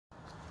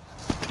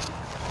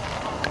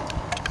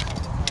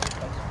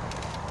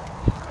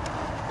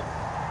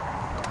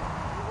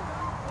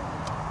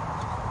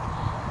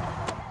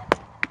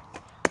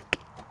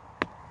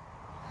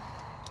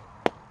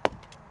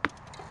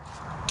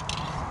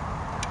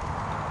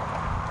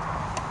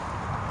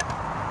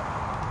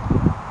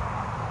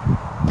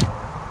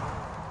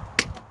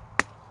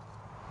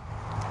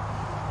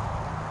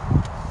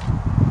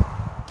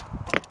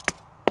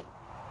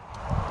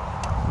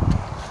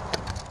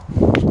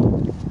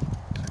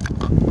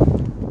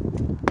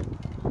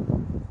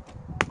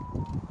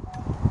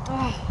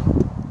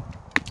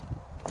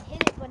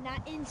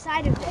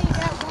side of it. You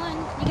got one.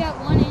 You got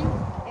one in.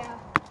 Yeah.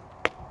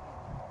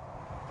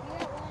 You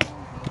got one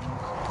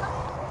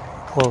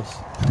in. Close.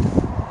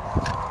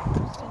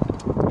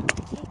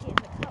 Take it in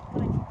the cup,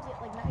 but I kicked it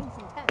like nice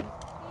and tense.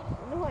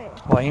 Annoying.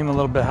 Well, aim a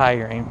little bit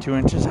higher. Aim 2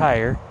 inches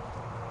higher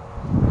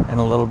and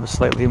a little bit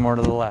slightly more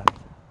to the left.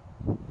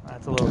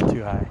 That's a little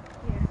too high.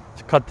 Yeah.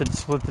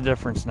 Split the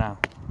difference now.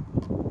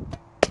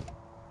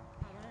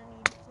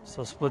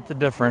 So split the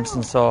difference,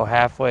 and so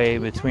halfway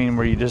between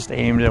where you just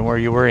aimed and where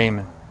you were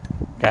aiming.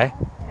 Okay?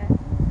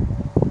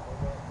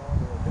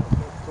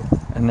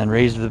 And then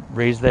raise the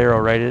arrow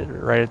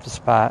right at the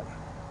spot.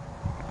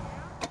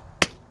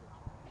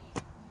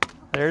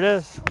 There it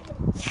is.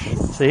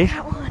 See? I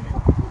got one.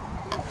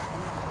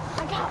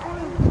 I got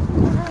one.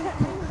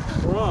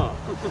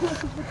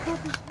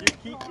 You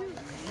keep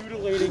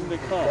mutilating the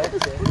cup.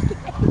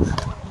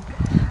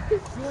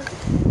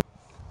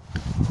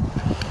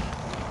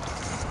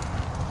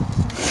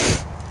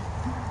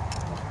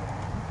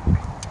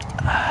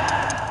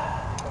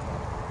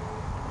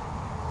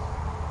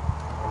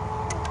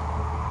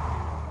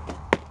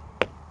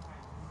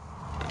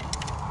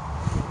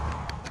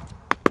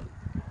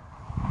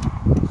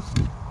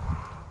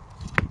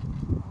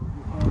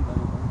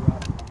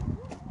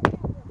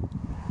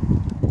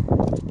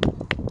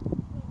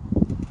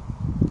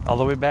 All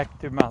the way back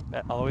to your mouth.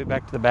 All the way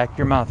back to the back of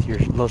your mouth. You're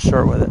a little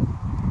short with it.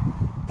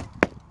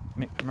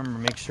 Remember,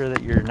 make sure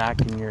that you're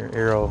knocking your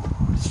arrow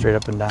straight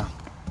up and down.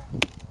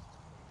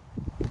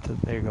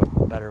 There you go.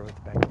 Better with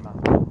the back of your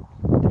mouth.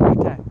 Take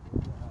your time.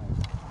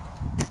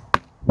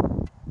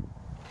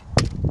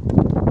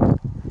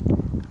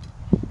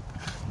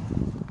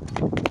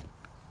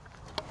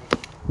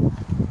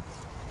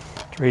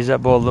 Raise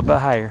that bow a little bit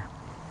higher.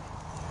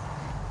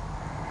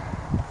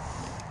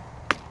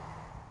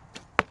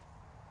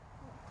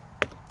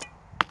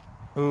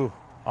 Ooh,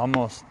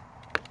 almost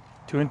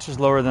 2 inches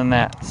lower than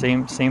that.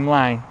 Same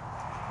line.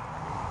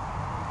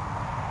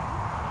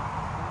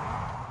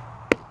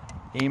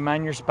 Aim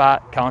on your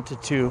spot, count to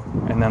 2,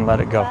 and then let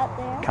it go.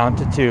 Count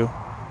to 2.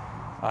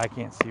 Oh, I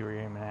can't see where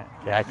you're aiming at.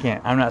 Yeah, I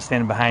can't. I'm not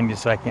standing behind you,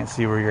 so I can't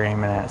see where you're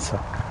aiming at.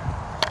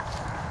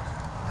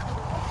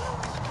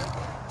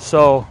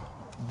 So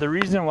the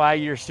reason why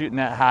you're shooting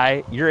that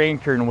high, you're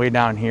anchoring way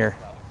down here.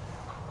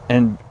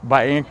 And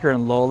by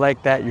anchoring low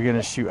like that, you're going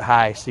to shoot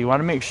high. So you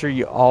want to make sure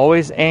you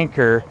always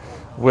anchor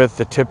with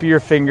the tip of your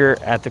finger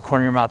at the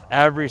corner of your mouth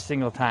every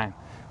single time.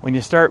 When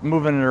you start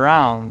moving it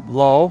around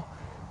low,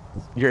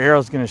 your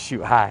arrow's going to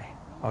shoot high.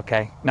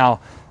 Okay? Now,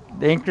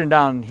 the anchoring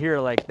down here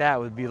like that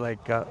would be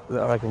like a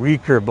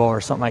recurve bow or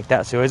something like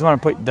that. So you always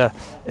want to put the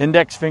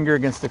index finger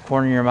against the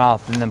corner of your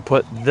mouth and then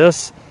put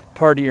this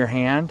part of your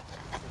hand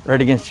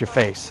right against your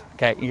face.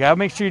 Okay? You got to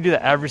make sure you do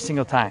that every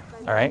single time.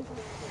 All right?